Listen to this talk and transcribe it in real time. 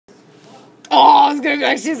Oh, I was gonna be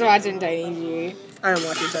like, she's watching Tiny G. I am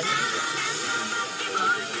watching Tiny G.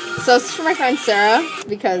 So this is for my friend Sarah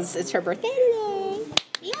because it's her birthday today.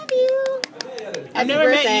 Love you. I've never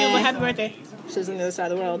met you, but happy birthday. She lives on the other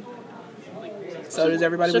side of the world. So does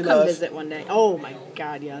everybody She'll we come love. visit one day. Oh my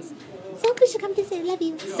God, yes. So please, she'll come visit. Love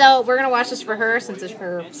you. So we're gonna watch this for her since it's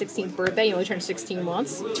her 16th birthday. You only turned 16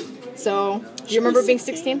 once. So do you remember being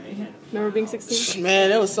 16? Remember being 16?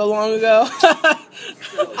 Man, it was so long ago.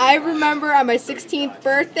 I remember on my 16th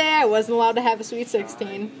birthday, I wasn't allowed to have a sweet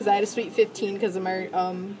 16 because I had a sweet 15 because of my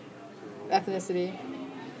ethnicity.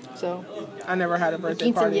 So I never had a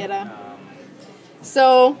birthday party. Quinceañera.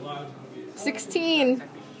 So 16.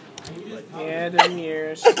 Yeah, them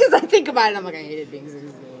years. Because I think about it, I'm like, I hated being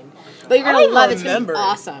 16. But you're gonna love it. It's gonna be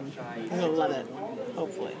awesome. You're gonna love it.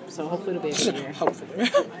 Hopefully. So hopefully it'll be a good year. Hopefully.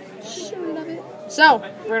 Sure, love it. So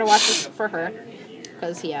we're gonna watch this for her.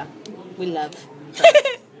 Because yeah, we love her.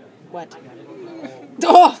 What?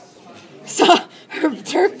 Oh! So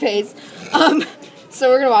her face. So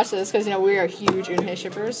we're gonna watch this because we are huge Eunhae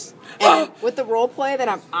shippers. And with the role play that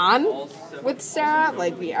I'm on with Sarah,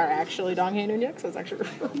 like we are actually Donghae and Eunhae, so it's actually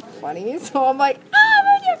really funny. So I'm like,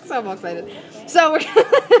 Eunhae, so I'm excited. So we're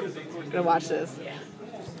gonna watch this.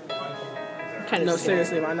 No,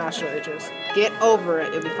 seriously, my nostril itches. Get over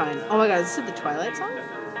it, it'll be fine. Oh my God, is this the Twilight song?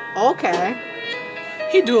 Okay.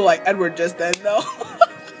 He do it like Edward just then, though.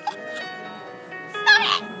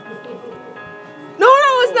 No,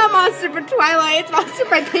 it's not Monster for Twilight. It's Monster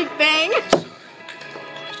by Big Bang.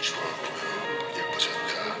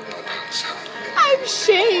 I'm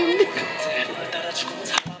shamed.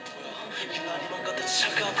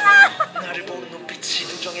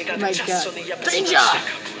 Oh my God. Danger!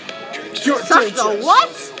 Suck the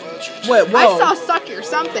what? Wait, whoa. I saw suck or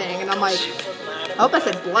something, and I'm like, I hope I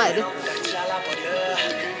said blood.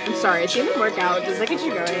 I'm sorry, she didn't work out. Does that get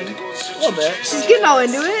you going? A little bit. She's getting all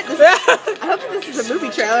into it. I hope this is a movie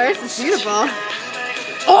trailer. This is beautiful.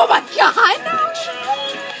 Oh my God! No.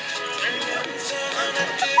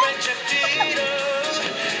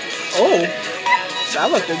 Oh,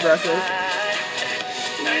 that looked aggressive.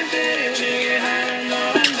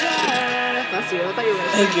 Bless you. I thought you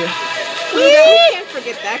were. Thank you. We can't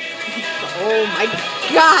forget that. Oh my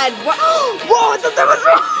God! What? Whoa! I thought that was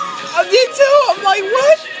wrong. I did too. I'm like,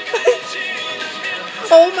 what?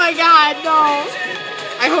 Oh my God! No.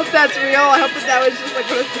 I hope that's real. I hope that was just like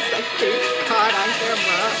one of the sex tapes caught on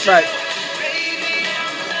camera. Right.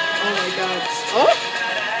 Oh my God. Oh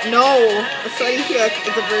no! A slightly hook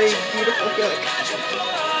is a very beautiful hook.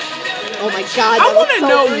 Oh my God! I want to so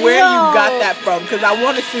know real. where you got that from because I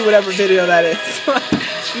want to see whatever video that is.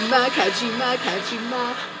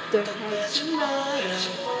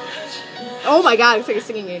 Oh my God, it's like a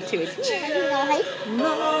singing it too.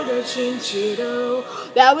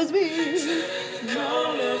 That was me.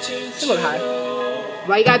 You look high.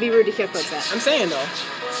 Why you gotta be rude to kick like that? I'm saying though.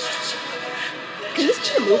 Can this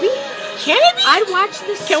be a movie? Can it be? I'd watch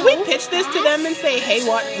this. Can we pitch this to them and say, hey,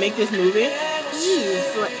 make this movie?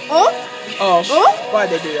 Please. Like, Oh. Why'd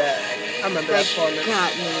they do that? I remember that performance.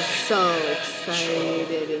 Got me so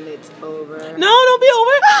excited and it's over. No, don't be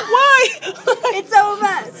over. Why? It's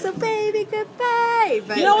over. So baby, goodbye.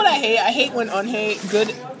 But you know what I hate? I hate when Eunhae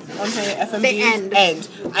FMV end.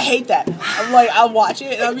 I hate that. I'm like, I'll watch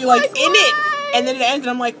it and I'll be like, in it. And then it ends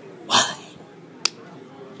and I'm like, why?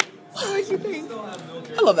 So what you think?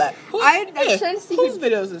 I love that. I'm trying to see whose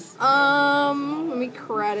video is this? Let me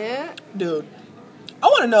credit. Dude. I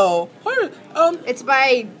want to know. It's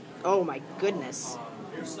by, oh my goodness.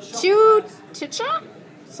 0o2Ticha?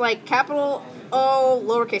 It's like capital O,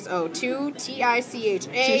 lowercase o.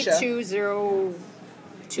 0o2Ticha2o0.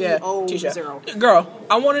 Yeah, Tisha. Girl,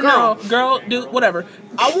 I want to know. Girl, dude, whatever.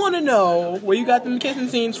 I want to know where you got them kissing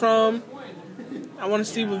scenes from. I want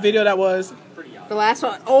to see what video that was. The last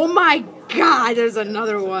one. Oh my God, there's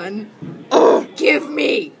another one. Oh, give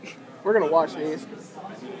me. We're going to watch these.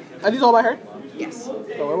 Are these all by her? Yes. So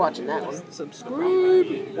we're watching that one.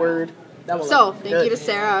 Subscribe. Word. That one. So, thank you to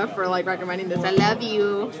Sarah for recommending this. I love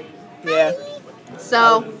you. Yeah.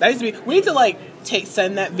 So. That needs to be. We need to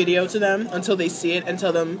send that video to them until they see it and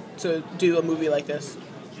tell them to do a movie like this.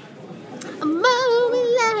 A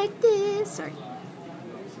movie like this. Sorry.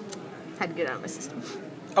 Had to get it out of my system.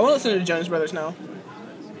 I want to listen to the Jonas Brothers now.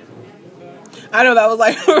 I know that was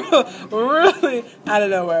really out of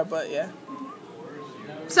nowhere, but yeah.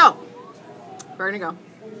 So, we're gonna go.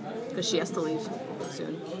 Because she has to leave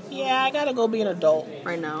soon. Yeah, I gotta go be an adult.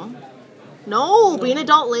 Right now? No, be an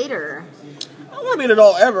adult later. I don't want to be an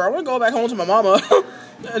adult ever. I want to go back home to my mama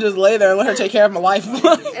and just lay there and let her take care of my life.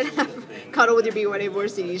 And cuddle with your B1A4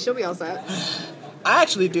 CDs. She'll be all set. I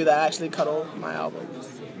actually do that. I actually cuddle my albums.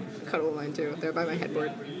 Cuddle mine too. They're by my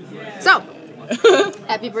headboard. So,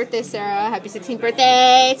 happy birthday, Sarah. Happy 16th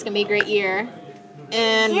birthday. It's going to be a great year.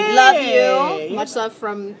 And we love you. Much love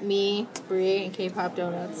from me, Bri, and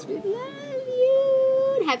KpopDoughnuts. We love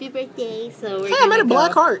you. Happy birthday. So Hey, I made a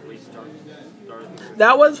black heart.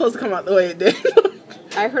 That wasn't supposed to come out the way it did.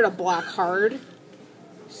 I heard a black heart.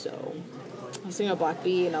 So, I was singing a Block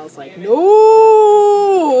B, and I was like,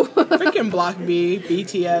 no! Freaking Block B,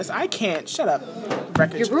 BTS. I can't. Shut up.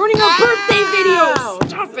 You're ruining our birthday video!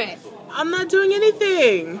 Stop it! I'm not doing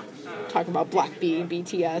anything. Talking about Block B and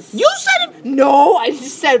BTS. You said it! No, I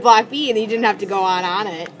just said Block B, and you didn't have to go on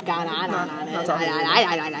it. Gone on it. Not talking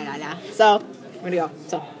So, I'm gonna go.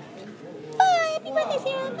 So, bye. Happy birthday,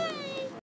 Sarah. Bye.